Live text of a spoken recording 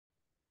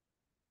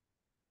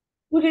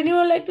Would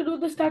anyone like to do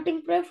the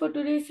starting prayer for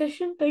today's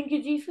session? Thank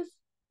you, Jesus.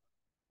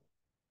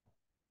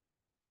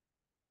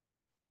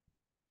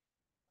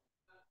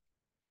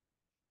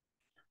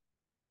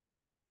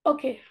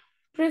 Okay,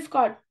 praise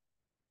God.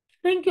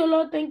 Thank you,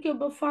 Lord. Thank you,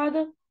 Abba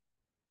Father.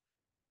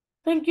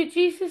 Thank you,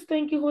 Jesus.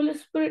 Thank you, Holy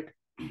Spirit.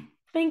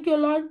 Thank you,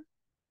 Lord,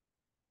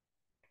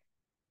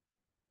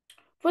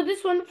 for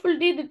this wonderful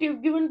day that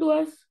you've given to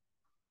us.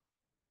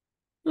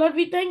 Lord,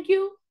 we thank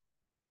you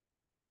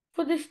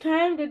for this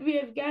time that we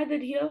have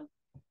gathered here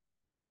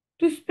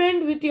to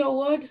spend with your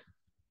word.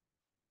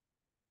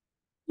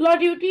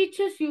 Lord, you teach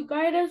us, you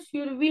guide us,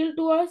 you reveal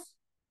to us.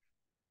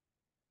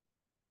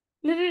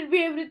 Let it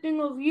be everything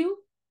of you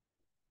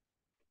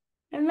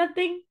and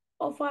nothing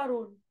of our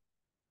own.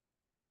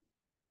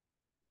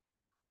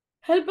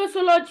 Help us,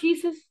 O Lord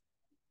Jesus,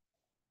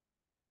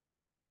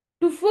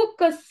 to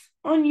focus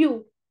on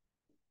you,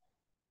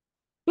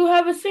 to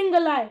have a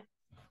single eye,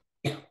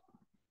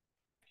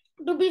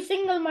 to be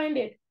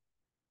single-minded,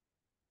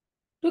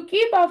 to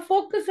keep our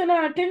focus and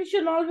our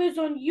attention always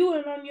on you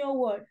and on your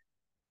word.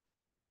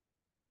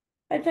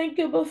 I thank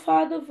you, Abba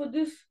Father, for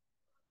this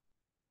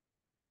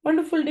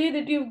wonderful day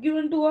that you've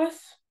given to us.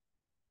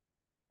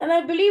 And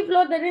I believe,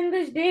 Lord, that in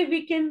this day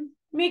we can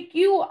make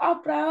you our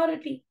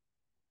priority.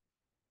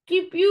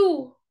 Make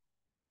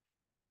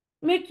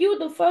you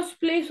the first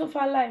place of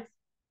our life.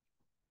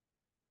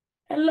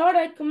 And Lord,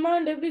 I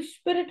command every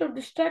spirit of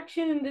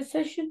distraction in this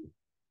session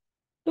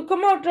to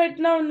come out right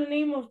now in the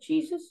name of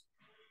Jesus.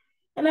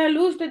 And I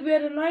lose that we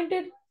are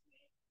anointed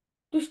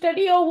to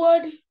study your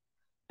word,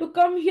 to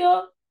come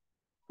here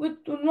with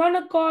one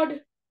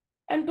accord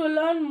and to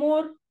learn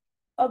more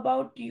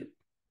about you.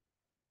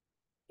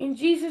 In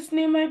Jesus'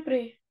 name I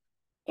pray.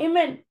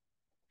 Amen.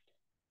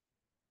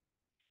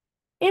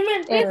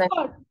 Amen. Praise Amen.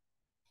 God.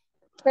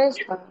 Praise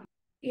God.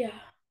 Yeah.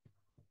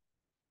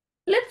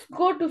 Let's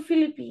go to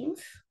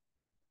Philippines.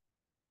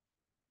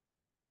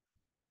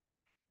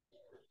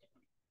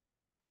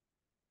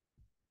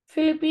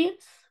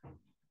 Philippines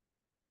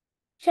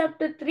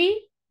chapter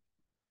 3.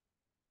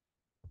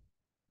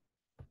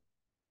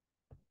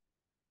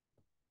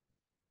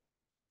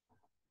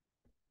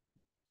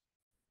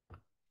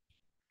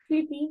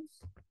 Philippines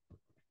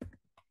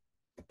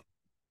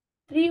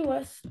 3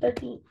 verse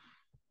 13.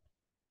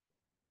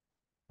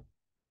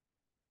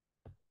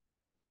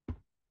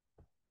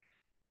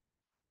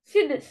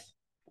 See this.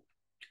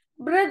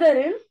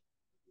 Brethren,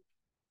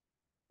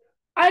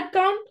 I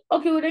count.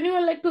 Okay, would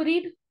anyone like to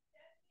read?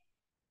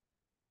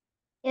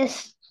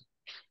 Yes.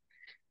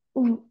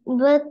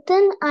 But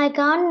then I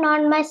count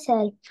not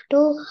myself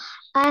to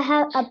I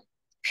have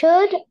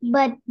observed,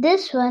 but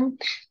this one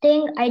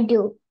thing I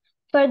do,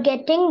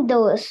 forgetting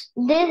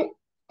the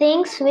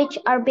things which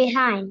are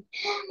behind,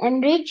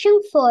 and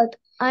reaching forth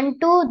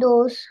unto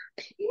those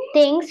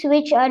things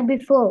which are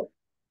before.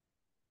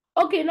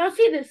 Okay, now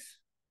see this.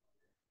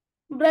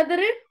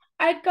 Brethren,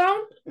 I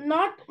count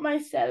not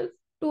myself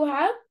to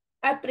have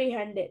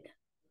apprehended.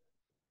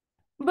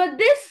 But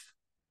this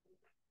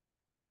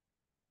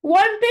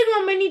one thing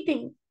or many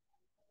things?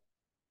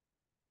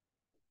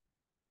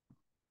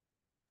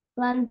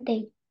 One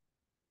thing.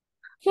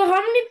 So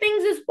how many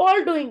things is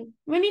Paul doing?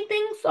 Many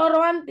things or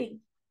one thing?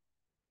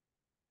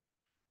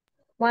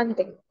 One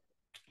thing.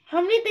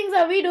 How many things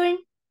are we doing?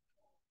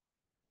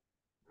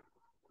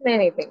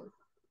 Many things.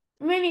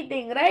 Many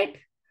things, right?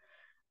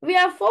 We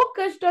are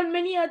focused on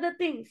many other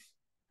things.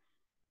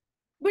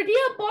 But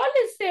here Paul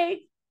is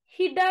saying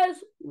he does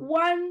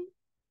one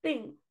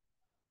thing.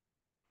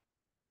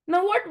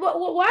 Now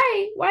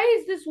why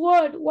is this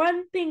word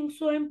one thing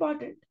so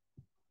important?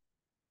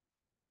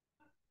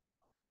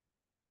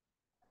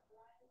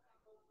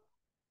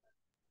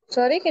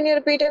 Sorry, can you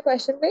repeat your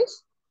question,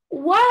 please?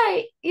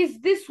 Why is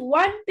this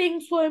one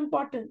thing so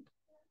important?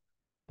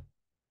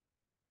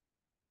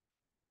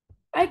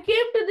 I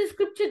came to this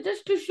scripture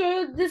just to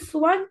show you this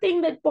one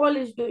thing that Paul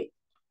is doing.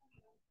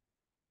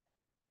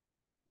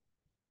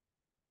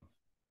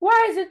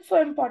 Why is it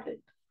so important?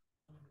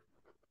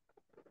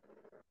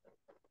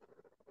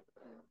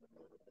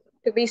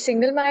 To be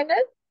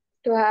single-minded,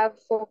 to have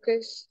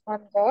focus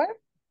on God.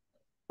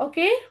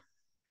 Okay,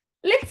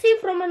 let's see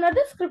from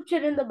another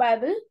scripture in the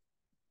Bible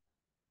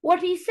what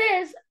he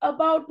says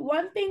about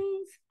one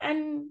thing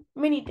and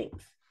many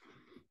things.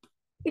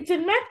 It's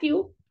in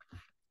Matthew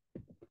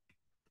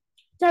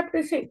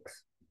chapter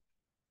 6,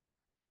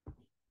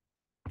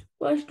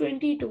 verse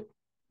 22.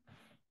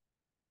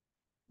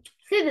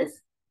 See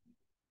this.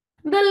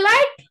 The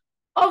light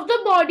of the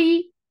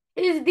body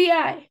is the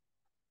eye.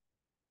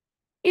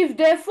 If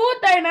therefore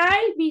thine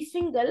eye be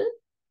single,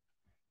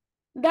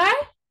 thy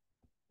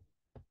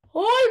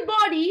whole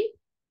body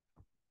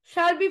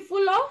shall be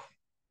full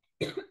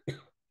of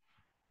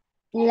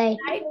Light.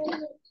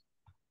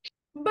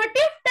 But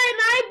if thine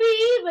eye be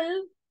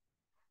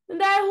evil,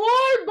 thy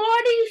whole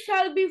body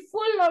shall be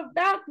full of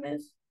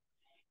darkness.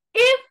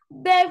 If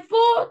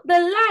therefore the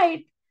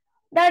light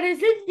that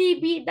is in thee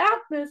be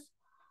darkness,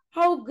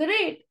 how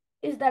great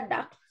is that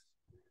darkness?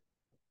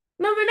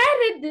 Now when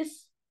I read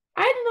this,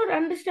 I did not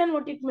understand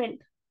what it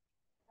meant.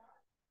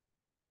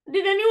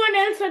 Did anyone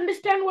else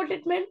understand what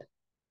it meant?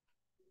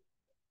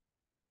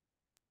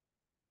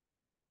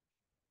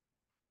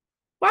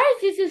 Why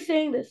is Jesus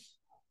saying this?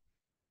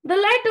 The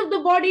light of the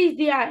body is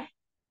the eye.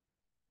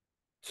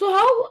 So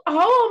how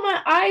are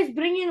my eyes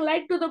bringing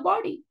light to the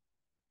body?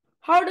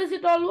 How does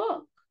it all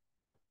work?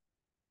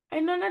 I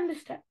don't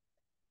understand.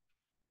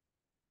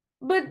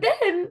 But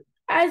then,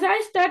 as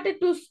I started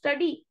to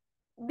study,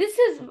 this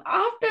is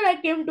after I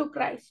came to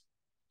Christ,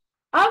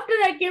 after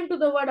I came to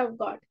the Word of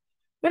God.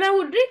 When I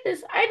would read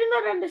this, I did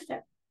not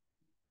understand.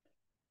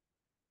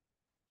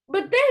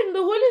 But then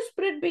the Holy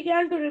Spirit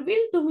began to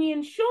reveal to me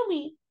and show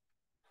me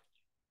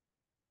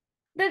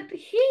that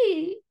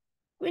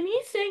when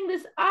he's saying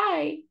this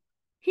I,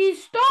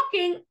 he's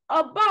talking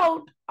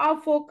about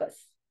our focus.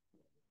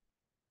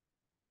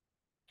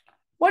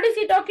 What is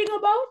he talking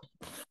about?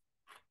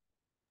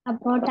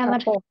 About our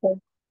focus.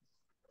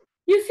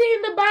 You see,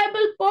 in the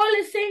Bible, Paul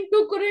is saying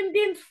 2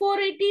 Corinthians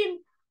 4:18,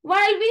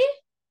 while we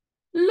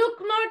look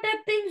not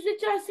at things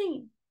which are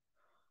seen.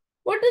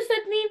 What does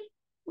that mean?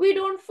 We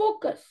don't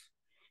focus.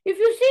 If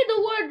you see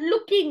the word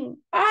looking,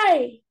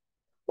 eye,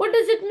 what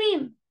does it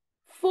mean?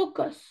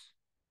 Focus.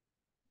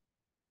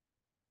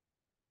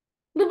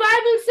 The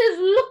Bible says,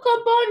 look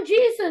upon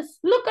Jesus,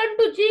 look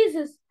unto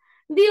Jesus,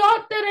 the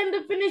author and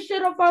the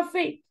finisher of our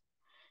faith.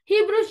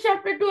 Hebrews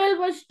chapter 12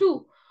 verse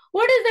 2.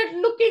 What is that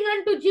looking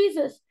unto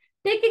Jesus?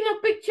 Taking a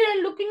picture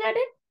and looking at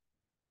it?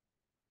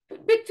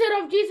 A picture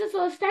of Jesus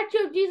or a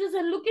statue of Jesus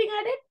and looking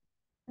at it?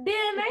 Day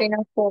and night? Keeping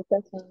a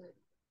focus on it.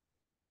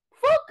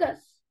 Focus.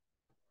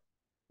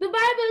 The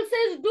Bible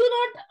says, do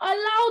not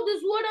allow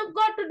this word of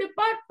God to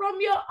depart from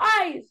your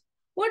eyes.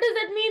 What does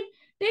that mean?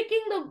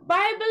 Taking the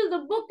Bible,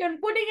 the book, and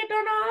putting it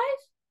on our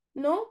eyes?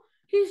 No,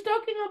 he's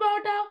talking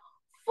about our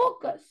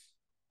focus.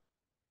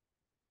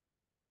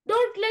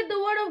 Don't let the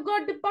word of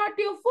God depart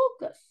your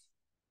focus.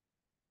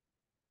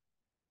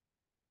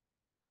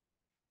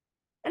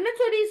 And that's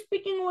what he's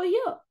speaking over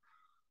here.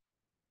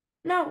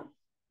 Now,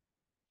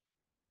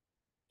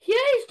 here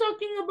he's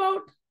talking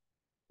about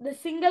the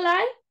single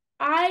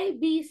I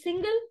be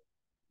single,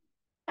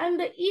 and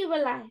the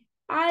evil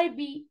I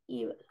be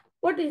evil.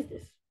 What is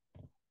this?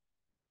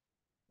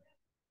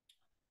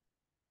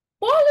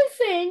 Paul is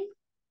saying,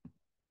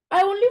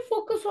 I only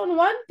focus on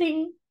one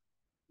thing,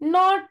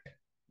 not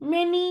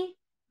many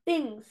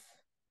things.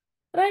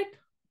 Right?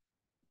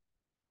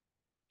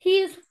 He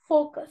is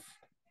focused.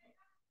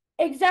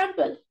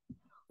 Example,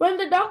 when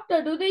the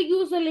doctor, do they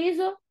use a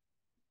laser?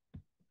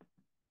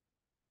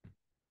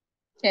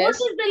 Yes. What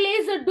does the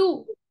laser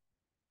do?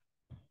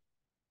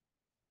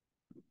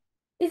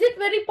 Is it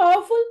very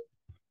powerful?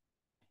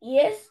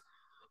 Yes.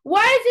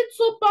 Why is it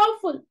so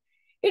powerful?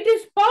 It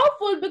is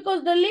powerful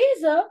because the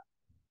laser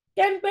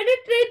can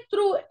penetrate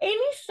through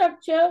any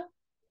structure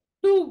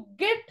to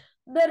get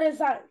the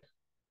result.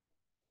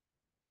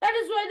 That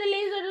is why the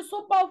laser is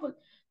so powerful,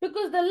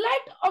 because the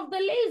light of the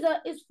laser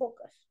is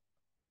focused.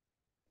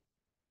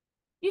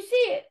 You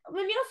see,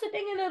 when you're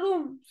sitting in a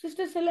room,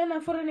 Sister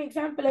Selena, for an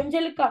example,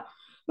 Angelica,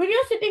 when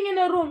you're sitting in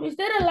a room, is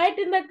there a light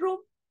in that room?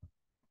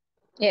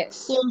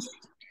 Yes. yes.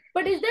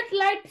 But is that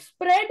light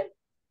spread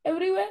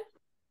everywhere?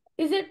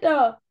 Is it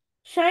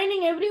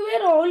shining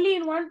everywhere or only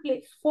in one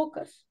place?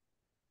 Focus.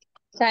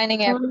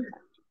 Shining everywhere.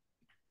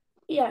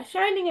 Yeah,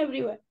 shining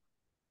everywhere.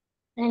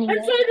 Anyway.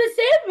 And so in the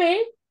same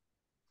way,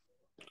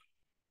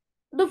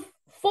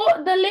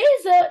 the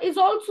laser is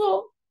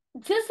also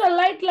just a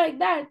light like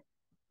that.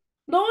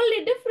 The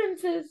only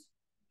difference is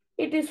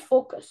it is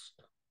focused.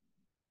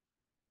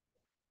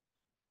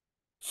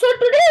 So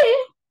today,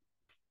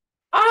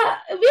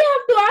 we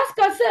have to ask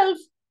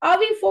ourselves, are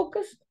we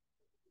focused?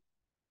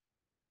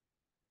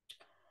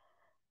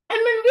 And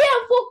when we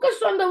are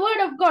focused on the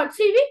word of God,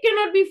 see, we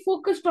cannot be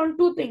focused on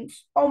two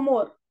things or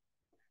more.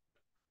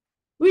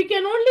 We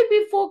can only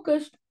be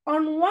focused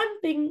on one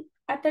thing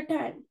at a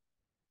time.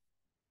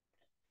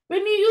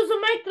 When you use a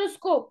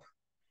microscope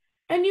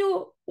and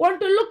you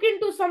want to look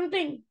into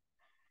something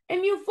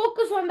and you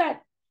focus on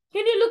that,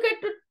 can you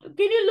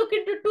look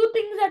into two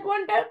things at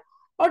one time,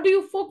 or do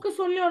you focus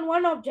only on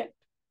one object?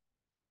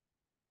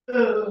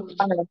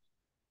 Family.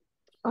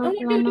 And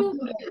what do?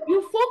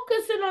 You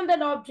focus in on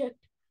that object.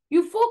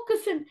 You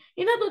focus in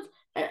other words,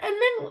 and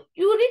then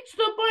you reach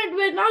the point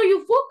where now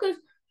you focus,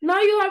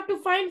 now you have to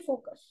find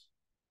focus.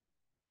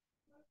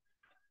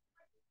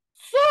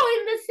 So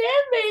in the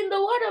same way, in the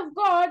word of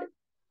God,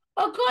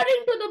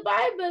 according to the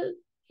Bible,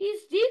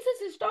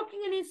 Jesus is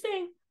talking and he's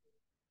saying,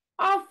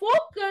 our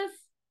focus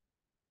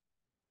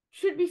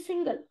should be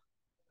single.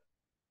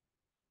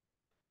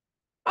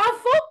 Our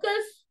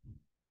focus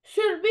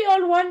should be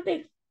on one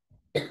thing.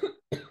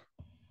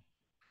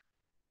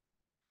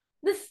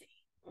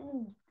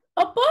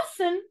 A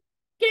person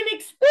can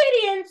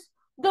experience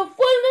the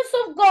fullness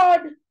of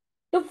God,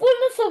 the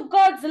fullness of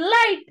God's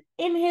light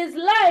in his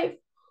life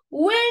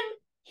when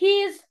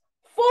his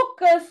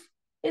focus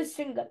is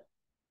single.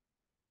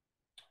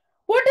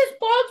 What is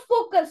Paul's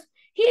focus?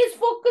 He is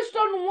focused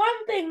on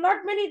one thing,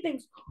 not many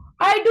things.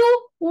 I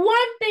do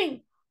one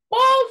thing.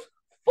 Paul's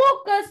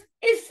focus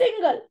is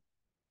single.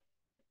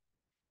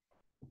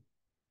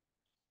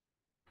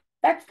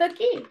 That's the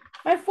key.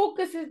 My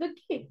focus is the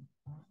key.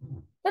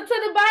 That's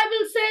what the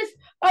Bible says.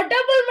 A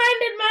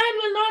double-minded man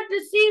will not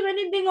receive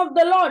anything of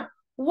the Lord.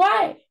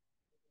 Why?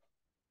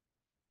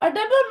 A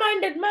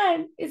double-minded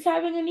man is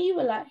having an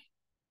evil eye.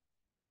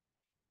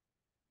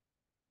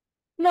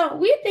 Now,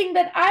 we think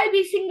that I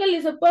be single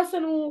is a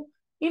person who,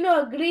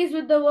 agrees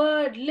with the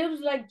word, lives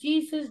like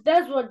Jesus,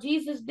 does what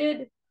Jesus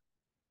did.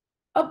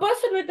 A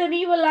person with an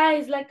evil eye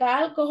is like an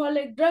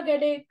alcoholic, drug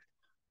addict,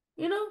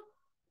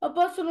 a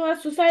person who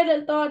has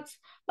suicidal thoughts,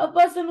 a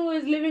person who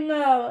is living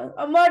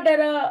a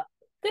murderer.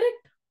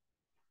 Correct?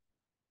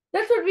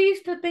 That's what we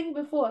used to think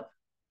before.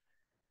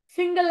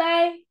 Single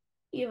eye,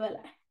 evil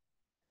eye.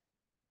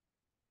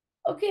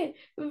 Okay,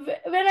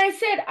 when I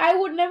said I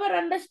would never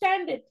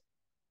understand it,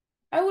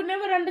 I would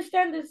never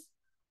understand this.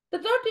 The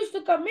thought used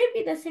to come,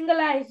 maybe the single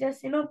eye is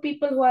just,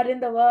 people who are in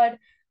the word,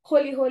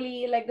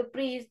 holy, like the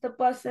priest, the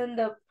person,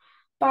 the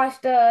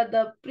pastor,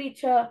 the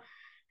preacher,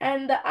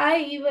 and the eye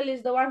evil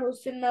is the one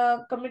who's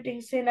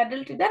committing sin,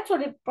 adultery. That's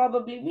what it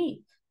probably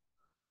means.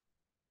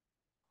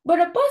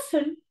 But a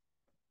person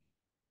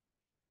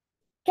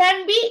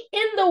can be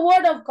in the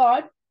word of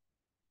God.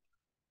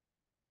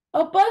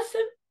 A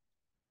person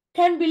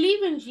can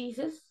believe in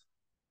Jesus,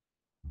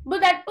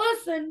 but that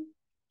person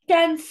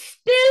can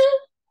still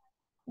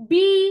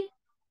be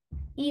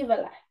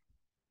evil eye.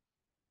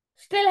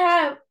 Still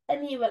have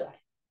an evil eye.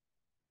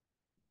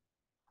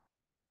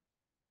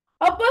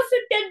 A person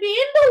can be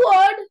in the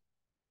word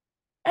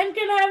and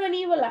can have an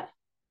evil eye.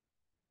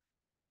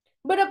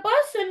 But a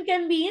person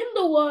can be in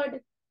the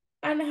word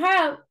and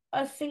have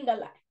a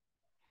single eye.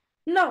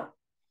 Now,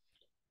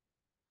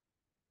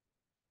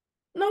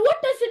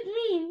 what does it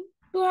mean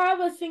to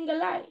have a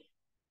single eye?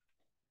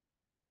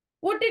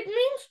 What it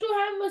means to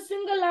have a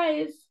single eye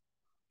is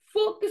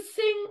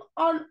focusing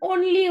on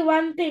only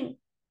one thing.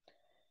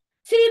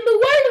 See, in the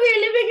world we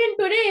are living in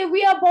today,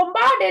 we are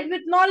bombarded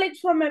with knowledge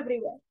from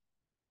everywhere.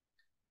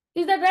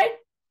 Is that right?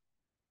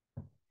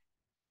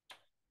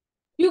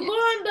 You go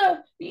on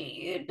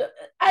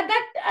at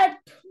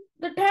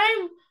the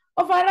time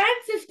of our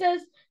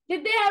ancestors,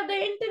 did they have the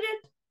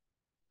internet?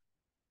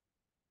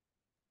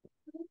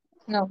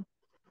 No.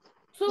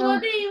 So No. were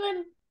they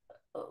even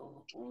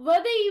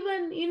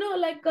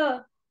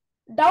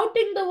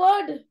doubting the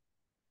word?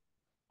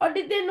 Or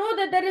did they know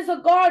that there is a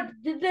God?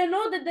 Did they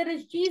know that there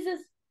is Jesus?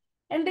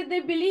 And did they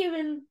believe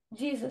in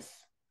Jesus?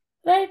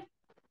 Right?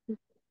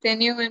 They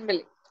knew and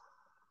believed.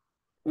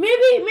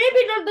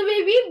 Maybe not the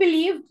way we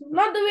believed,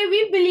 not the way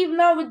we believe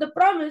now with the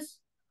promise.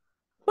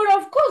 But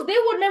of course, they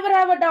would never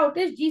have a doubt.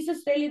 Is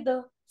Jesus really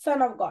the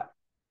Son of God?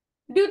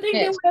 Do you think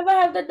they Yes. would ever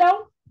have the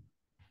doubt?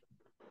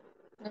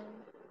 No.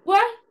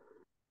 Why?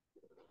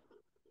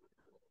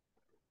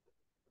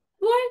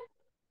 Why?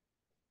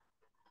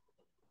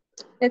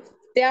 It's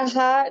their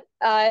heart.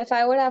 If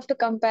I would have to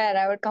compare,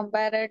 I would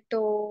compare it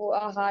to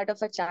a heart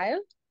of a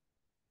child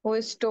who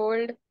is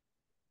told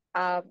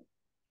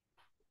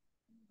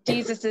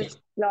Jesus is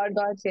Lord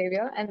God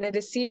Savior, and they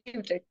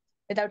received it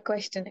without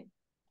questioning.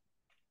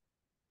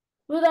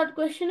 Without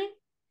questioning?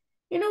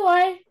 You know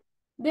why?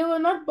 They were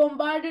not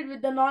bombarded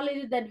with the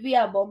knowledge that we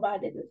are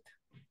bombarded with.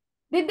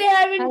 Did they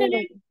have internet?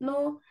 Hallelujah.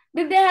 No.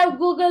 Did they have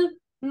Google?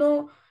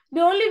 No.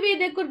 The only way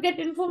they could get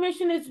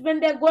information is when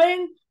they're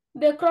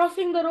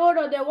crossing the road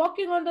or they're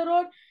walking on the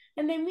road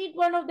and they meet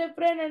one of their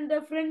friends and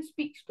their friend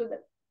speaks to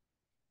them.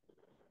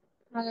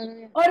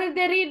 Hallelujah. Or if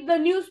they read the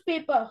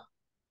newspaper.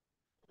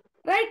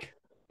 Right?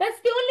 That's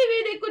the only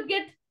way they could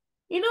get,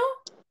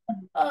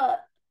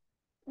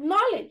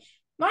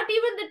 knowledge. Not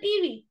even the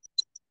TV.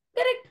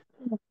 Correct?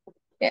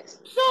 Yes.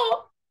 So,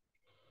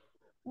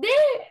 they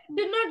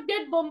did not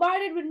get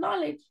bombarded with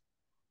knowledge.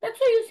 That's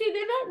why you see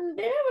they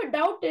never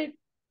doubted.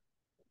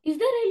 Is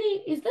there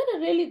a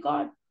really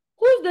God?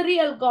 Who's the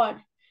real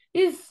God?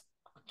 Is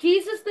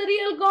Jesus the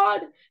real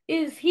God?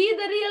 Is he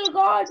the real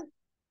God?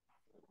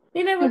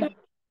 They never doubted.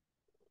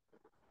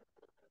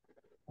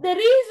 The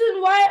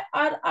reason why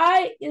our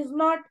eye is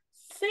not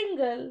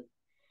single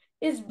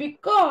is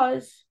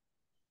because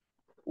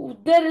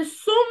there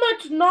is so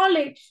much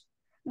knowledge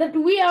that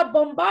we are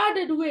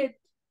bombarded with,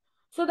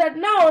 so that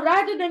now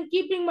rather than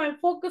keeping my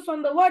focus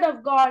on the word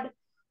of God,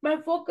 my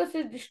focus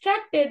is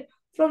distracted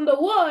from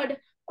the word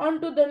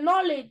onto the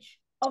knowledge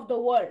of the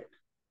world.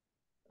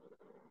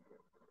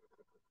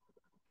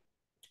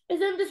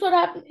 Isn't this what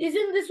happened?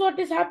 Isn't this what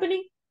is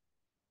happening?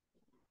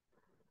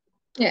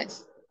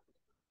 Yes.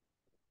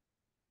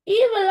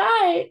 Evil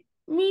eye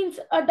means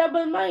a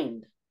double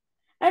mind.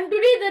 And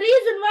today the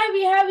reason why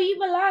we have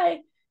evil eye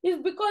is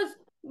because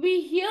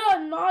we hear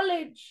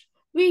knowledge,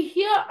 we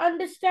hear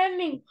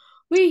understanding,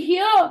 we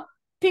hear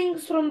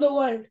things from the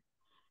world.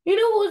 You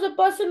know who's a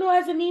person who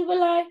has an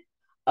evil eye?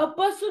 A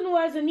person who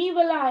has an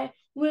evil eye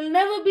will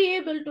never be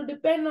able to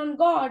depend on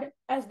God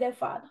as their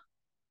father.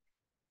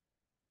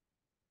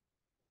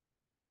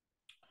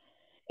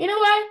 You know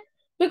why?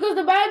 Because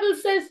the Bible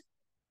says,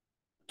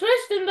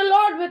 trust in the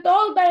Lord with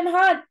all thine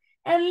heart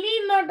and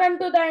lean not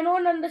unto thine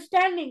own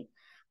understanding.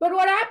 But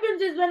what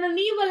happens is when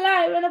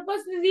a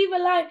person is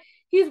evil eye,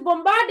 He's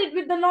bombarded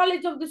with the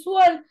knowledge of this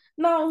world.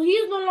 Now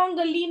he's no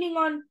longer leaning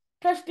on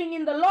trusting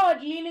in the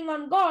Lord, leaning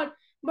on God,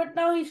 but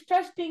now he's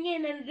trusting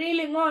in and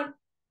railing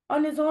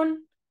on his own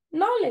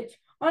knowledge,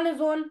 on his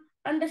own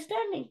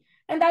understanding.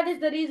 And that is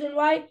the reason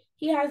why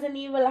he has an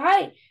evil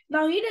eye.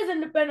 Now he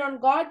doesn't depend on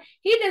God.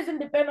 He doesn't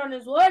depend on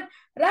his word.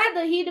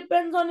 Rather, he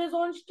depends on his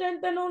own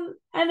strength and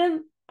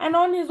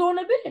on his own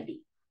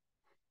ability.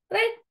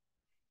 Right?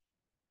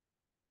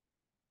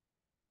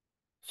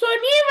 So an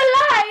evil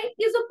eye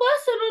is a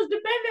person who's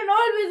dependent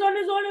always on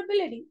his own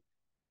ability.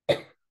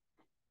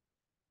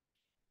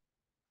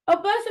 A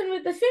person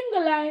with a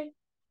single eye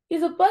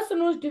is a person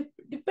who's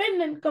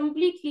dependent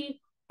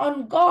completely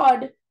on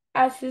God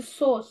as his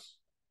source.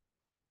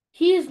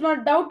 He is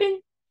not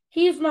doubting.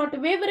 He is not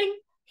wavering.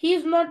 He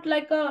is not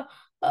like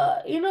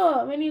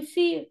when you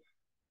see,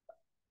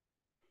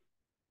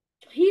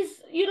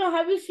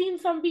 have you seen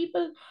some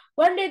people,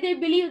 one day they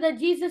believe that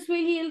Jesus will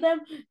heal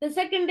them. The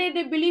second day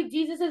they believe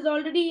Jesus has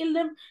already healed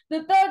them.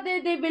 The third day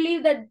they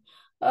believe that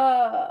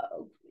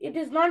it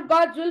is not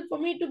God's will for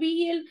me to be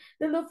healed.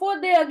 Then the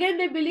fourth day again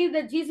they believe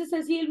that Jesus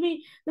has healed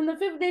me. Then the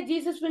fifth day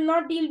Jesus will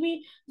not heal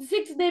me. The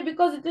sixth day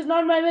because it is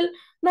not my will.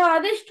 Now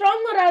are they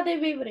strong or are they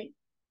wavering?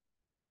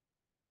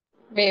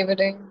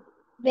 Wavering.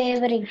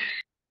 Wavering.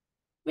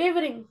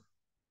 Wavering.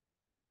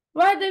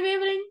 Why are they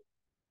wavering?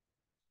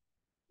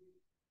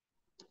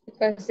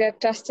 Because their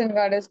trust in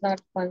God is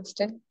not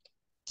constant.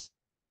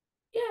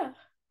 Yeah.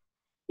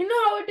 You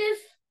know how it is?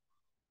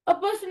 A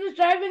person is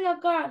driving a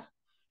car.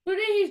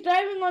 Today he's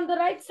driving on the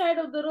right side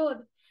of the road.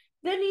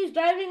 Then he's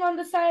driving on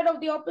the side of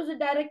the opposite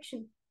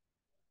direction.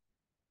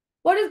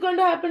 What is going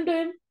to happen to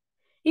him?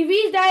 If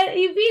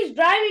he's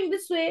driving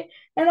this way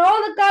and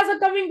all the cars are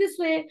coming this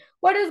way,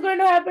 what is going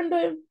to happen to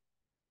him?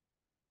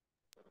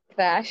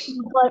 Crash.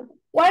 But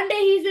One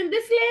day he's in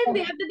this lane,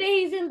 the other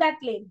day he's in that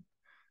lane.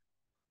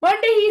 One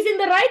day he's in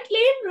the right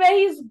lane where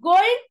he's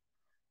going,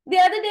 the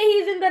other day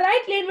he's in the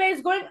right lane where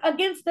he's going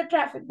against the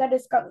traffic that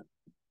is coming.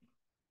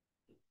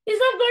 It's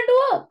not going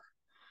to work.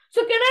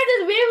 So can I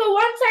just wave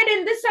one side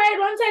and this side,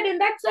 one side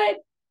and that side?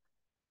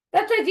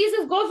 That's why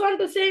Jesus goes on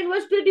to say in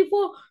verse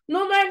 24,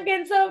 no man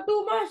can serve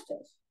two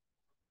masters.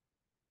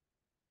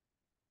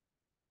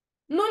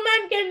 No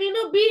man can,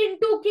 be in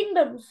two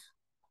kingdoms.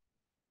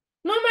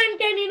 No man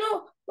can,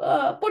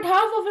 put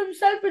half of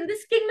himself in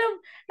this kingdom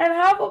and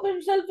half of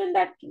himself in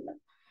that kingdom.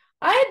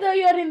 Either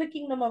you're in the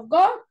kingdom of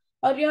God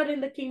or you're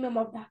in the kingdom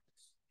of darkness.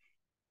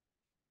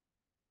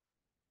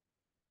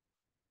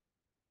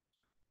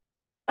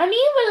 An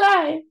evil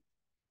eye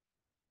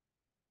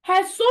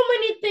has so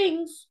many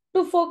things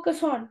to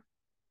focus on.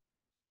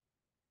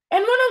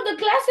 And one of the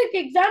classic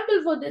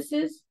examples for this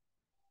is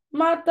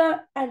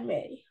Martha and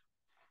Mary.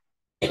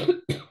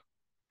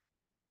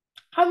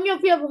 How many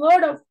of you have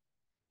heard of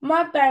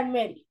Martha and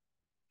Mary?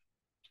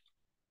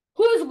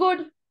 Who is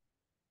good?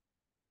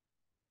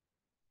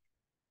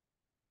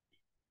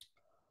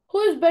 Who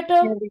is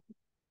better? Mary.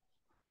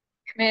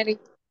 Mary.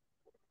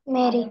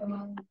 Mary.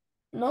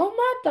 No,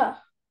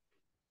 Martha.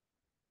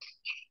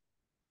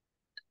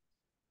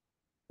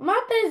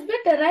 Martha is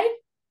better, right?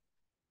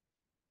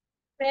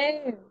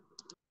 Mary.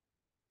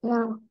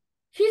 No.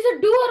 She's a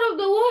doer of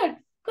the word.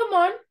 Come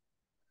on.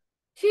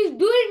 She's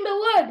doing the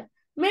word.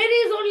 Mary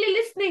is only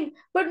listening,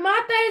 but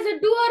Martha is a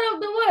doer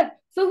of the word.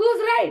 So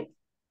who's right?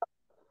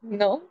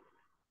 No.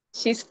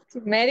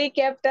 Mary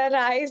kept her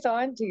eyes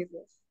on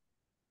Jesus.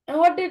 And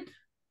what did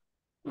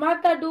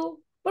Martha do?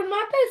 But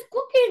Martha is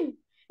cooking.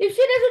 If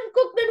she doesn't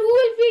cook, then who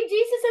will feed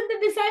Jesus and the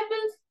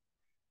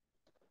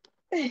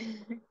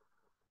disciples?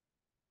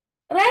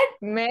 Right?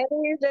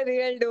 Mary is the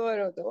real doer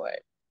of the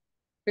word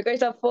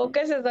because her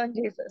focus is on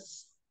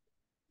Jesus.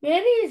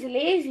 Mary is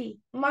lazy.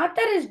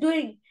 Martha is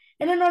doing.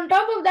 And then on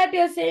top of that,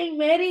 you're saying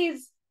Mary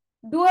is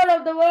doer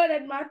of the word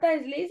and Martha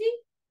is lazy?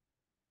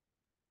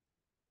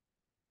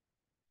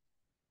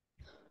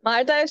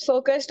 Martha is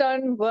focused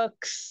on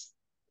works.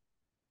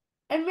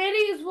 And Mary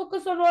is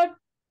focused on what?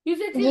 You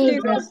said she's a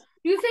Jesus. doer.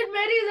 You said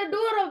Mary is a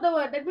doer of the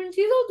word. That means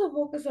she's also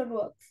focused on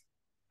works.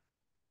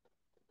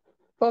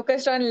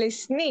 Focused on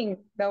listening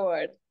the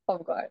word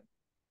of God.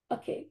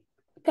 Okay,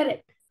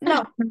 correct.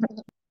 Now,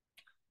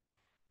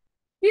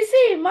 you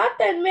see,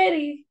 Martha and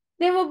Mary,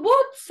 they were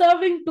both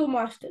serving two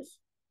masters.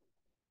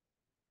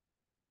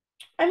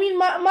 I mean,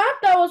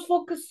 Martha was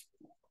focused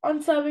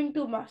on serving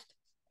two masters.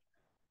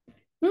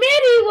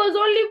 Mary was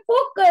only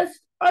focused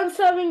on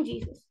serving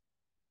Jesus.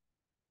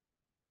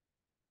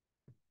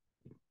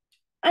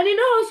 And you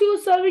know how she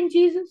was serving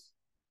Jesus?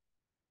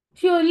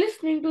 She was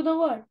listening to the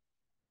word.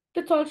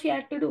 That's all she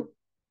had to do.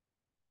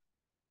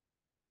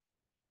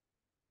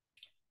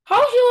 How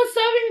she was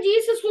serving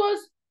Jesus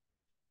was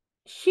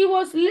she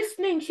was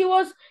listening, she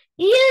was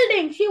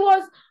yielding, she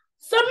was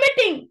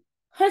submitting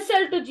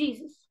herself to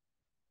Jesus.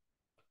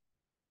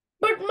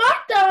 But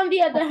Martha, on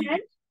the other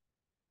hand,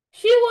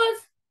 she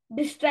was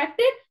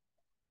distracted.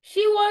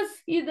 She was,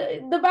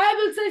 the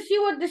Bible says she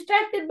was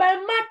distracted by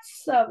much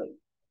serving.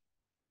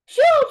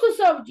 She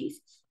also served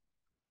Jesus.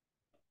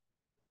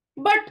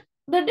 But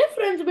the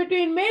difference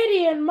between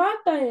Mary and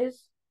Martha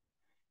is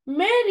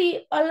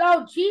Mary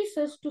allowed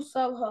Jesus to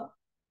serve her.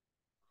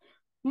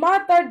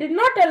 Martha did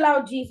not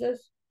allow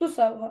Jesus to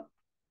serve her.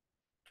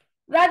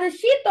 Rather,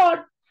 she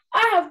thought,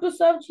 I have to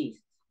serve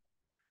Jesus.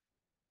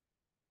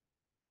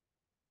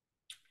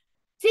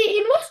 See,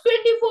 in verse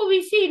 24,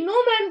 we see no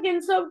man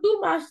can serve two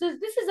masters.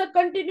 This is a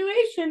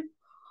continuation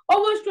of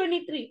verse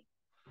 23.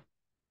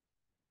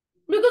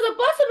 Because a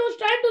person who's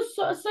trying to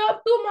serve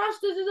two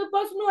masters is a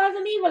person who has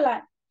an evil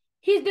eye.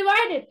 He's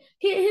divided.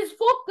 His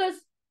focus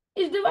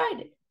is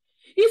divided.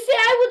 You see,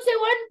 I would say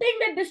one thing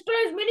that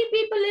destroys many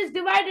people is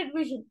divided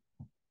vision.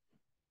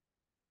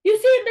 You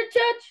see, in the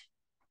church,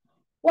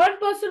 one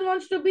person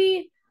wants to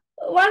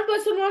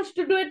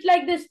do it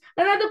like this,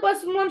 another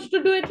person wants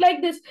to do it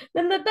like this,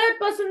 then the third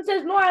person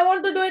says, no, I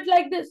want to do it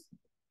like this.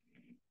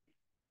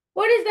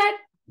 What is that?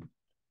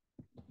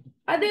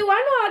 Are they one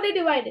or are they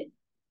divided?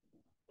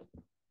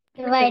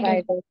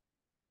 Divided.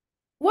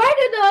 Why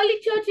did the early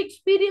church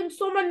experience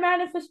so much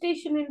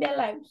manifestation in their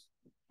lives?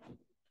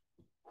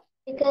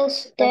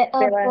 Because they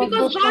are Because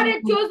focused God on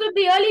had chosen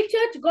the early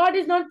church, God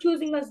is not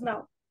choosing us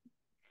now.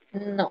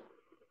 No.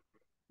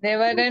 They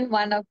were in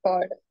one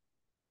accord.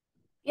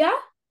 Yeah?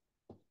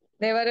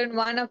 They were in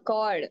one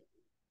accord.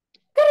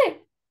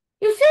 Correct.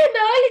 You see, in the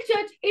early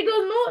church, it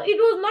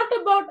was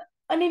not about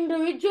an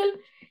individual.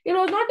 It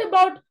was not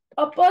about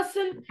a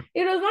person.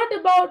 It was not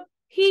about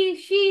he,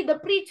 she, the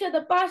preacher,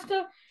 the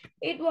pastor.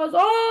 It was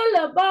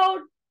all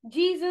about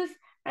Jesus,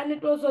 and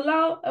it was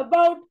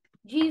about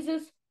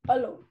Jesus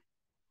alone.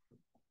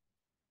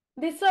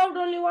 They served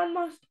only one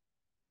master.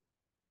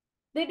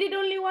 They did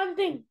only one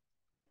thing.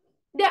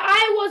 Their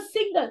eye was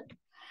single.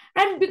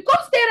 And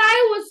because their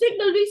eye was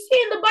single, we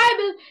see in the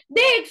Bible,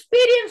 they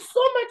experienced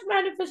so much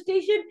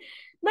manifestation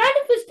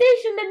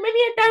that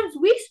many a times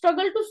we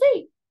struggle to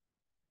see.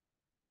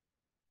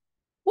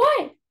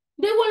 Why?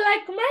 They were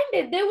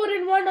like-minded. They were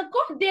in one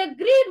accord. They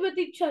agreed with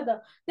each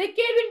other. They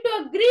came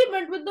into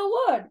agreement with the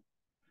word.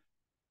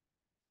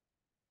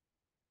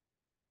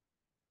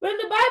 When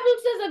the Bible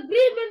says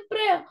agreement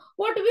prayer,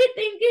 what we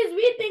think is,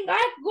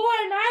 I go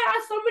and I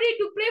ask somebody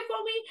to pray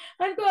for me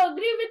and to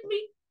agree with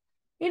me.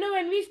 You know,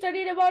 when we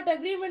studied about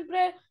agreement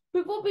prayer,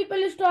 before people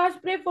used to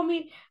ask, pray for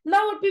me.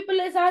 Now what people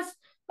is ask,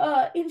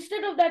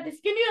 instead of that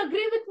is, can you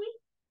agree with me?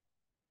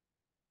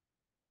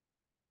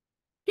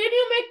 Can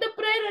you make the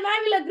prayer and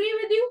I will agree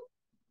with you?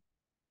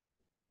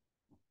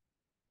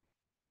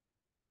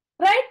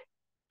 Right?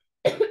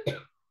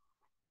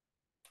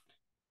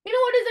 You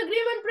know what is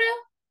agreement prayer?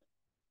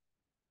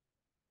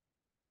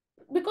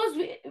 Because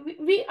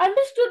we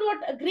understood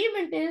what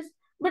agreement is,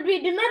 but we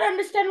did not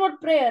understand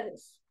what prayer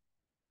is.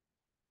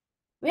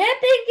 We are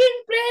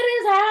thinking prayer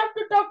is I have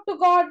to talk to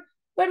God,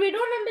 but we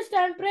don't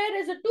understand prayer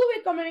is a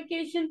two-way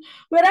communication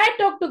where I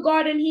talk to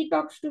God and He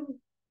talks to me.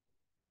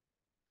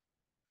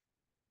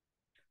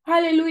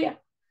 Hallelujah.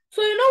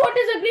 So you know what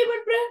is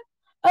agreement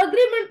prayer?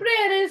 Agreement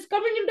prayer is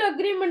coming into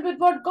agreement with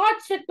what God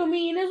said to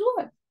me in His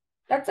word.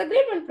 That's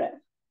agreement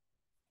prayer.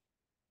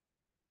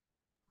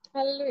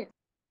 Hallelujah.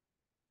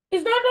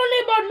 It's not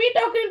only about me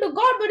talking to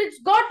God, but it's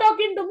God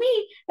talking to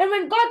me. And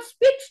when God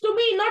speaks to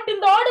me, not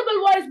in the audible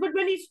voice, but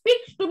when He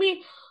speaks to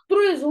me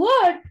through His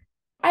word,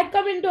 I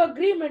come into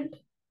agreement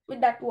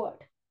with that word.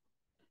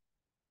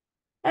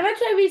 And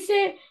that's why we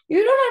say,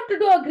 you don't have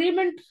to do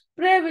agreement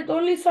prayer with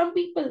only some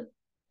people,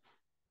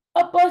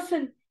 a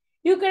person.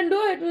 You can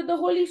do it with the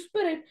Holy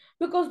Spirit,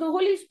 because the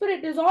Holy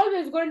Spirit is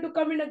always going to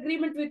come in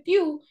agreement with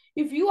you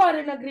if you are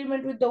in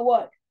agreement with the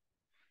word.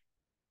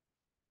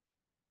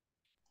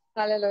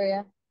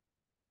 Hallelujah.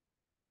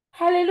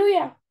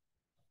 Hallelujah.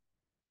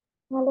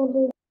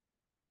 Hallelujah.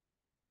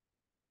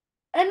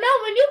 And now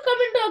when you come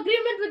into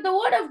agreement with the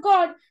word of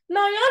God,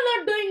 now you're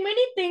not doing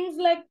many things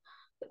like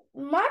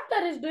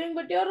Martha is doing,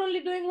 but you're only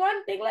doing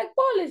one thing like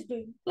Paul is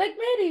doing, like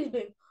Mary is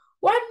doing.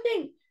 One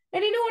thing.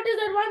 And you know what is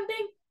that one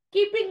thing?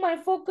 Keeping my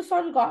focus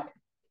on God.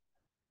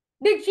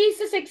 Did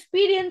Jesus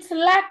experience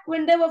lack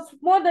when there were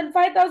more than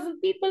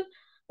 5,000 people,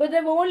 but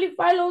there were only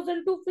 5 loaves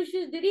and 2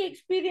 fishes? Did He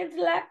experience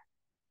lack?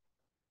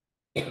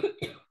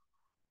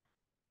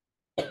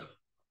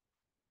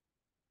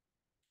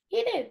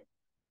 He did.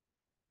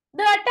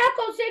 The attack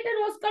of Satan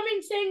was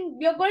coming saying,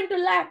 you're going to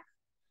lack.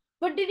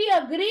 But did He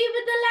agree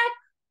with the lack?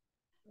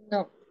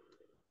 No.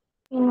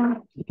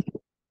 No.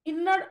 He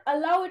did not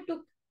allow it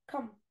to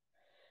come.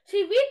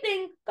 See, we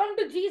think, come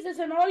to Jesus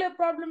and all your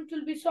problems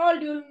will be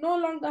solved. You'll no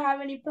longer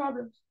have any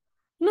problems.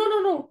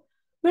 No.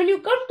 When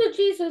you come to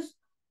Jesus,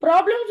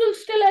 problems will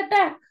still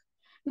attack.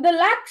 The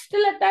lack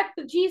still attack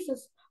to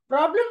Jesus.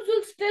 Problems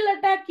will still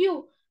attack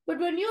you. But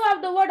when you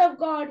have the word of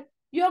God,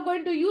 you're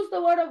going to use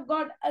the word of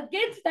God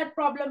against that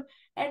problem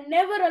and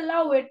never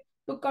allow it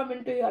to come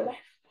into your life.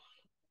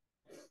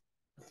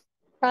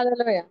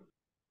 Hallelujah.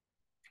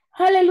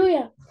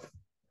 Hallelujah.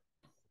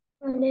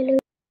 Hallelujah.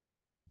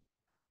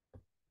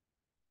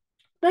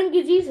 Thank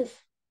you, Jesus.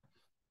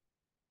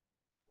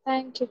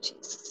 Thank you,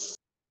 Jesus.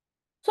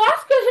 So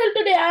ask yourself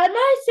today, am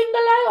I single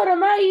eye or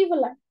am I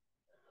evil eye?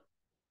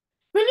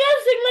 When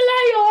you're single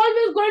eye, you're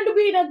always going to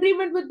be in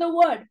agreement with the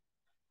word.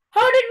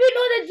 How did we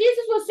know that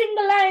Jesus was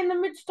single-eyed in the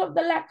midst of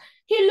the land?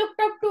 He looked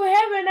up to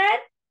heaven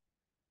and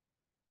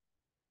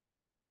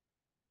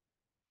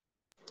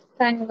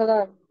Thank the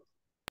Lord.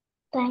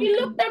 Thank he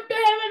God. looked up to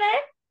heaven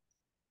and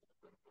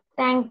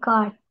Thank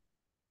God.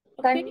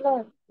 Thank the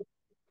Lord.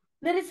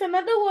 there is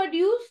another word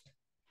used.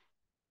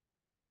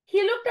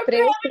 He looked up to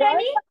Praise heaven and God.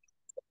 he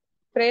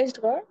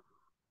Praised God.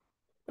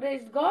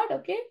 praised God,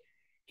 okay?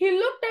 He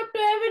looked up to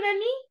heaven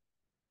and he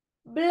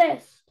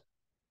blessed.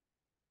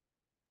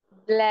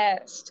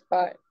 Blessed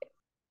God.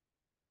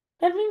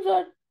 That means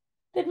what?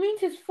 That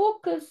means his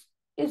focus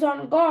is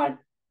on God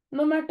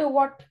no matter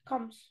what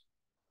comes.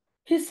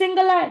 His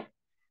single eye.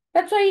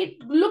 That's why he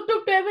looked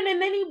up to heaven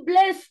and then he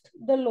blessed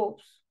the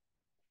loaves.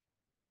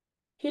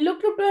 He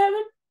looked up to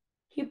heaven,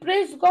 he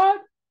praised God,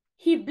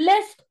 he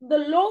blessed the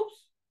loaves,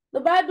 the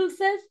Bible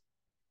says,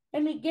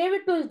 and he gave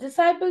it to his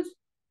disciples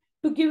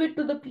to give it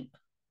to the people.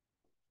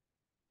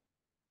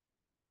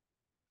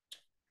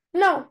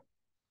 Now,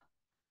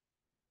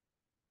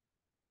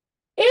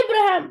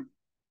 Abraham,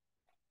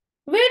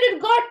 where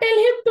did God tell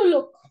him to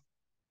look?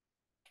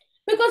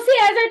 Because see,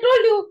 as I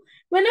told you,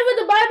 whenever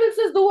the Bible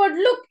says the word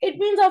look, it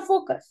means our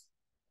focus.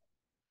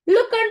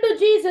 Look unto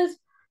Jesus,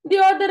 the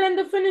author and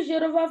the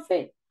finisher of our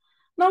faith.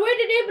 Now, where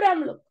did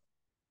Abraham look?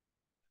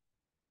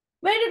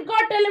 Where did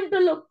God tell him to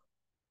look?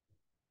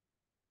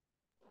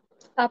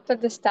 Up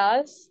at the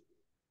stars.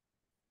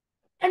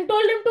 And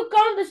told him to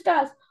count the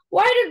stars.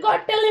 Why did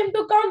God tell him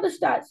to count the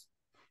stars?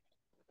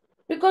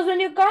 Because when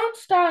you count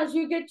stars,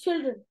 you get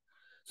children.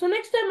 So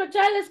next time a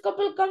childless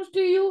couple comes to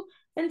you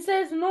and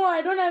says, no,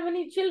 I don't have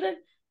any children,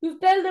 you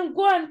tell them,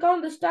 go and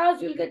count the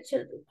stars, you'll get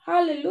children.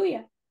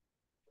 Hallelujah.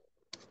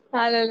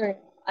 Hallelujah.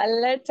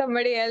 I'll let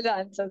somebody else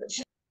answer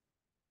this.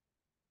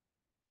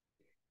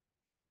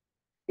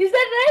 Is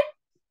that right?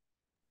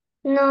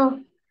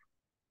 No.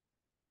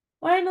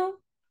 Why no?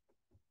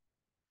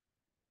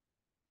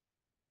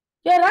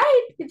 You're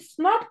right, it's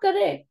not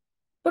correct.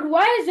 But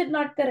why is it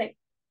not correct?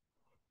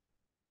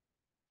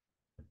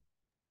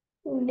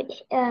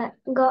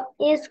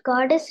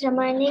 God is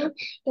reminding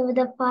you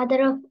the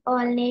Father of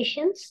all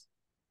nations.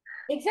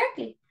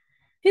 Exactly.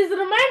 He's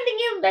reminding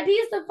him that he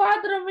is the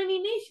father of many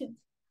nations.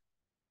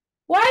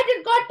 Why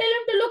did God tell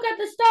him to look at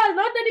the stars?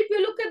 Not that if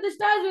you look at the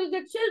stars, you'll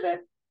get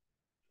children,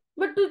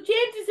 but to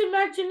change his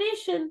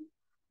imagination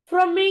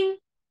from being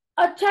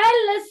a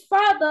childless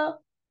father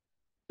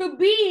to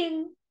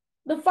being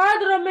the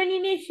father of many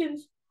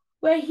nations,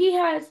 where he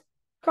has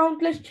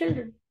countless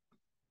children.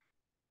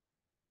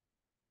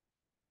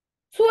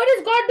 So, what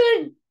is God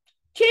doing?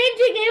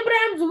 Changing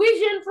Abraham's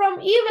vision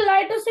from evil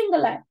eye to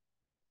single eye.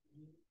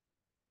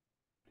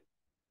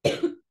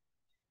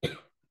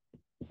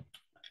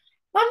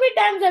 How many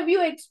times have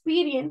you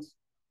experienced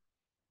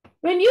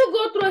when you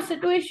go through a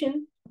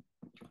situation,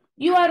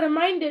 you are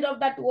reminded of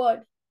that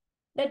word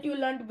that you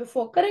learned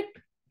before, correct?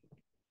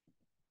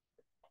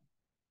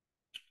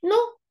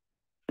 No.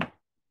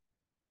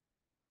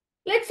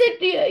 Let's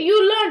say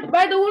you learned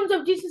by the wounds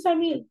of Jesus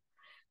I'm healed.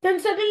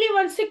 Then suddenly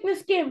one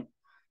sickness came.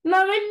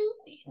 Now when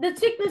the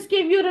sickness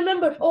came, you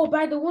remembered, oh,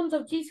 by the wounds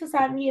of Jesus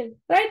I'm healed,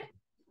 right?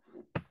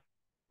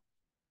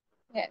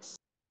 Yes.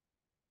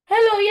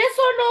 Hello, yes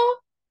or no?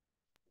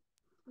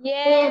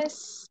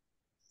 Yes.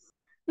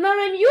 Now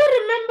when you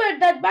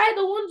remembered that by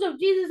the wounds of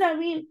Jesus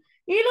I'm healed,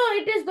 you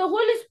know it is the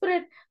Holy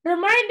Spirit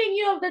reminding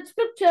you of that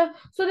scripture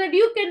so that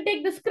you can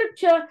take the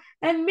scripture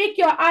and make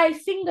your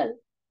eyes single.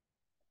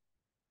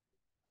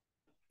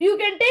 You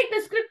can take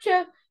the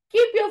scripture,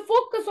 keep your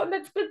focus on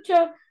that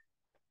scripture.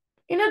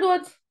 In other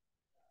words,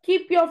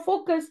 keep your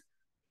focus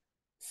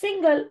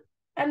single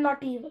and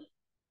not evil.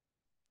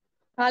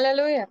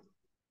 Hallelujah.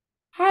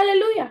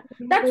 Hallelujah.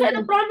 That's why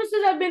the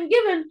promises have been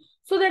given,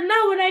 so that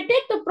now when I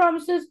take the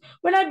promises,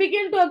 when I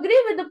begin to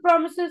agree with the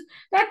promises,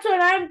 that's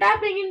when I am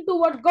tapping into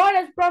what God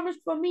has promised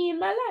for me in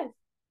my life.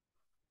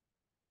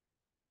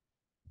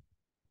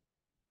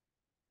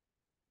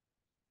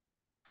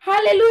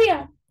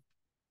 Hallelujah.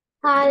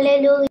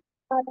 Hallelujah.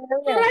 So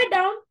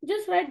Hallelujah.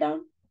 just write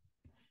down.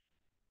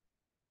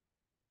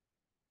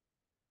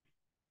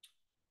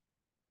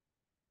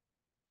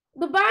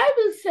 The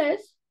Bible says,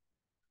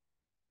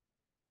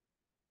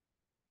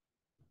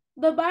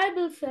 the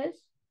Bible says,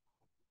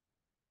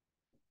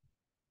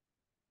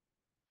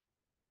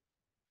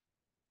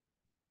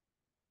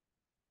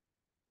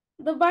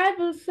 the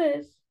Bible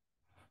says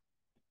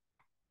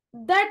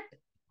that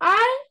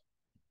I,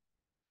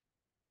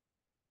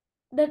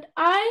 that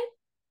I,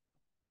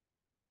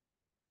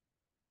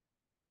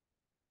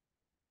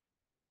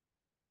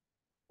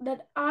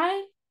 that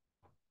I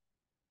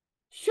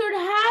should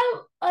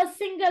have a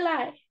single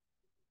eye.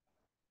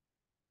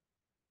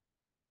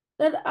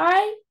 That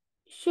I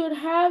should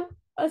have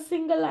a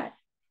single eye.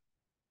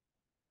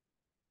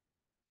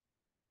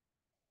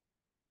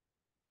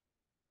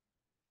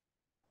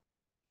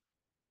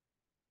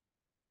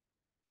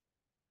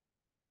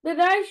 That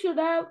I should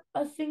have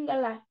a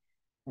single eye.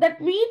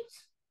 That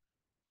means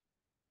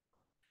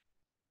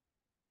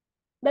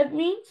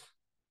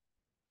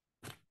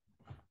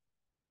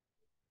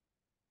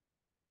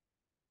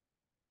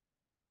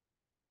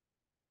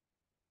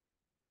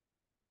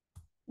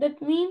That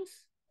means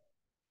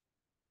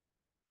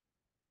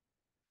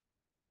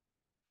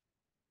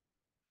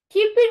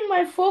keeping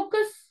my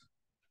focus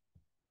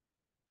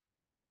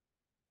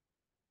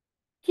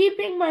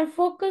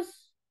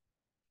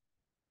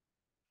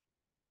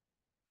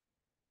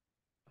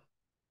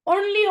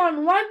only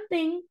on one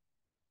thing,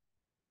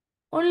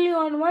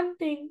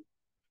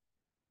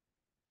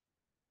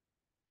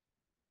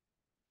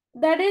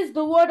 that is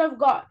the word of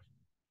God.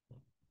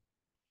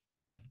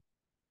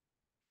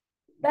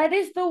 That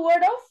is the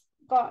word of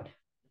God.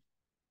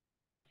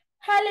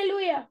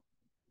 Hallelujah.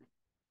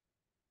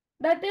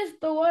 That is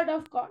the word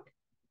of God.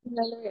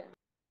 Hallelujah.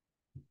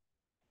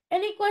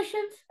 Any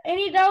questions?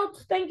 Any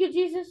doubts? Thank you,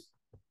 Jesus.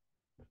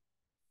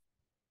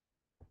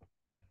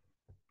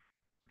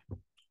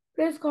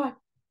 Praise God.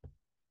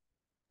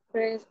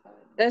 Praise God.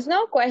 There's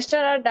no question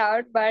or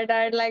doubt, but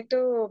I'd like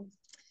to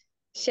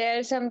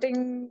share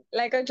something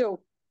like a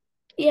joke.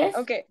 Yes.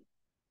 Okay.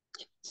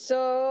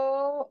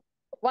 So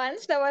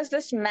once there was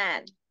this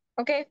man.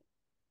 Okay.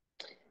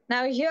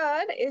 Now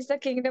here is the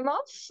kingdom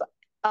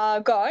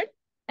of God,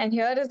 and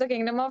here is the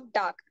kingdom of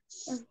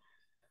darkness.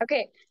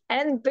 Okay.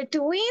 And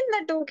between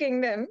the two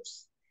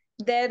kingdoms,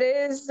 there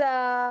is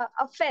a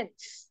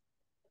fence.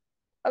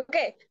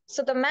 Okay.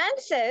 So the man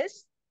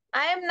says,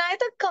 I am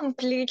neither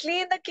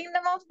completely in the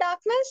kingdom of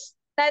darkness,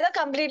 neither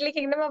completely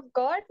kingdom of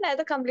God,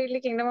 neither completely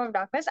kingdom of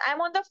darkness.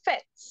 I'm on the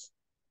fence.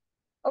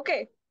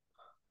 Okay.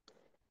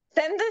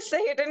 Then the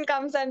Satan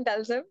comes and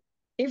tells him,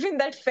 even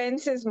that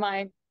fence is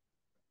mine.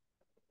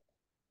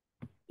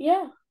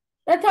 Yeah.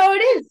 That's how it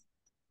is.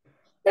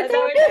 That's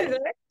how it is,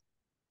 right?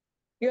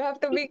 You have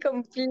to be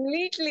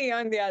completely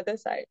on the other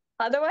side.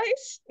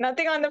 Otherwise,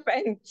 nothing on the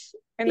fence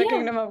in the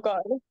kingdom of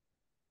God.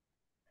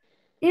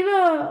 You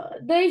know,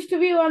 there used to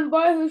be one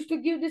boy who used to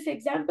give this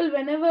example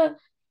whenever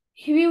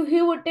he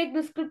would take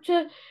the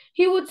scripture.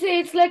 He would say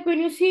it's like when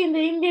you see in the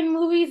Indian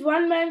movies,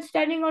 one man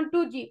standing on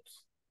two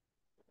jeeps.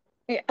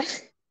 Yeah.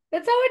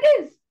 That's how it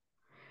is.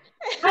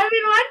 I'm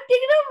in one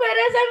kingdom,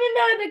 whereas I'm in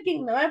the other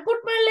kingdom. I put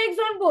my legs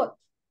on both.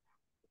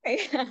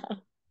 Yeah.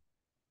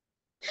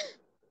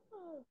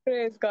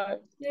 Praise God.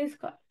 Praise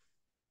God.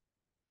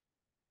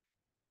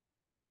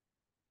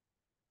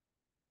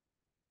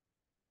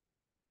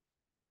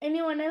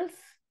 Anyone else?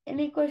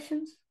 Any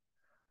questions?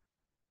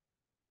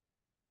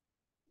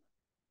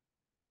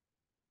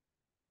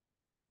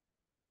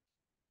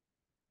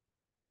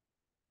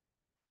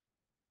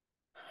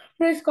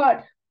 Praise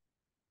God.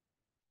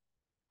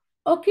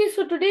 Okay,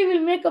 so today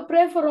we'll make a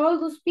prayer for all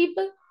those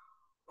people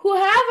who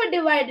have a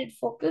divided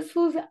focus,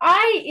 whose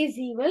eye is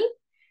evil.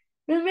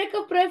 We'll make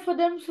a prayer for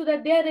them so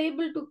that they are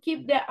able to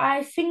keep their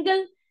eye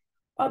single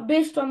or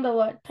based on the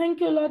word. Thank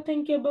you, Lord.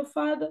 Thank you, Abba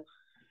Father.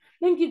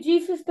 Thank you,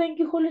 Jesus. Thank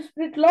you, Holy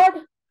Spirit. Lord,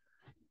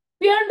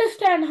 we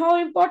understand how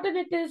important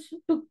it is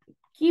to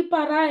keep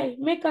our eye,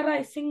 make our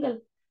eye single,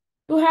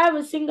 to have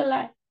a single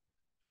eye.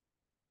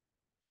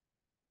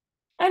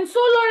 And so,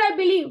 Lord, I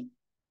believe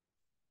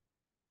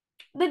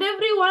that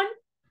everyone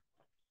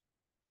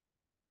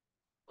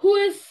who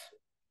is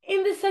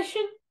in this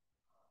session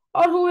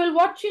or who will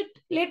watch it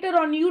later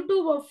on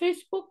YouTube or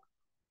Facebook,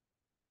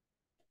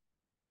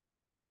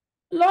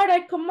 Lord, I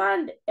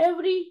command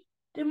every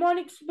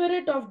demonic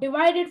spirit of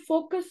divided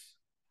focus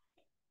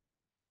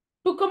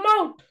to come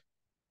out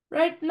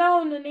right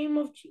now in the name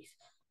of Jesus.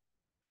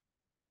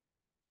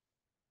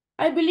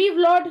 I believe,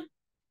 Lord,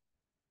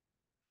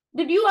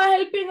 that you are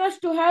helping us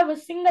to have a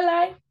single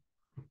eye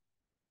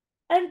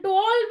and to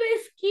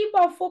always keep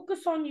our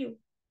focus on you.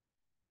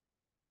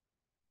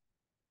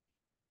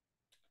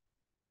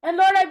 And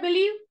Lord, I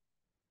believe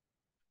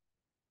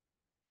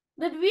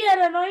that we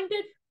are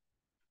anointed,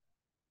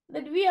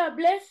 that we are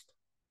blessed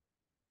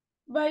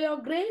by your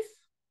grace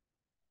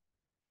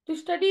to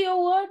study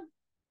your word,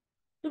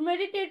 to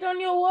meditate on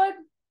your word,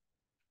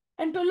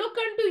 and to look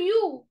unto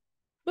you,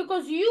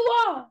 because you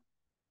are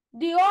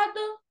the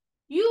author,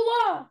 you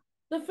are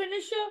the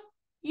finisher,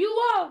 you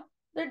are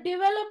the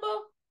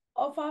developer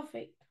of our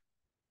faith.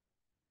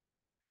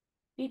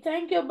 We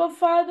thank you, Abba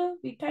Father.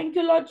 We thank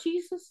you, Lord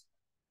Jesus.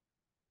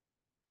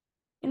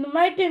 In the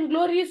mighty and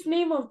glorious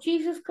name of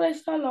Jesus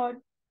Christ our Lord.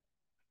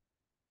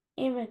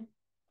 Amen.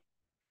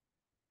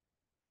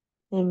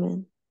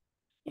 Amen.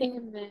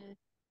 Amen.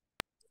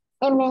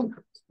 Amen.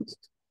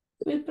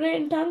 We'll pray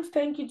in tongues.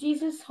 Thank you,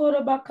 Jesus.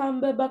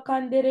 Horabakambe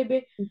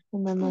bakanderebe.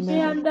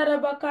 Kiandara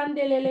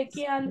bakandelele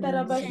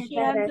kiantara bashi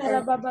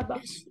antara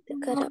bababa.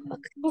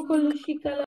 Bukulushikala.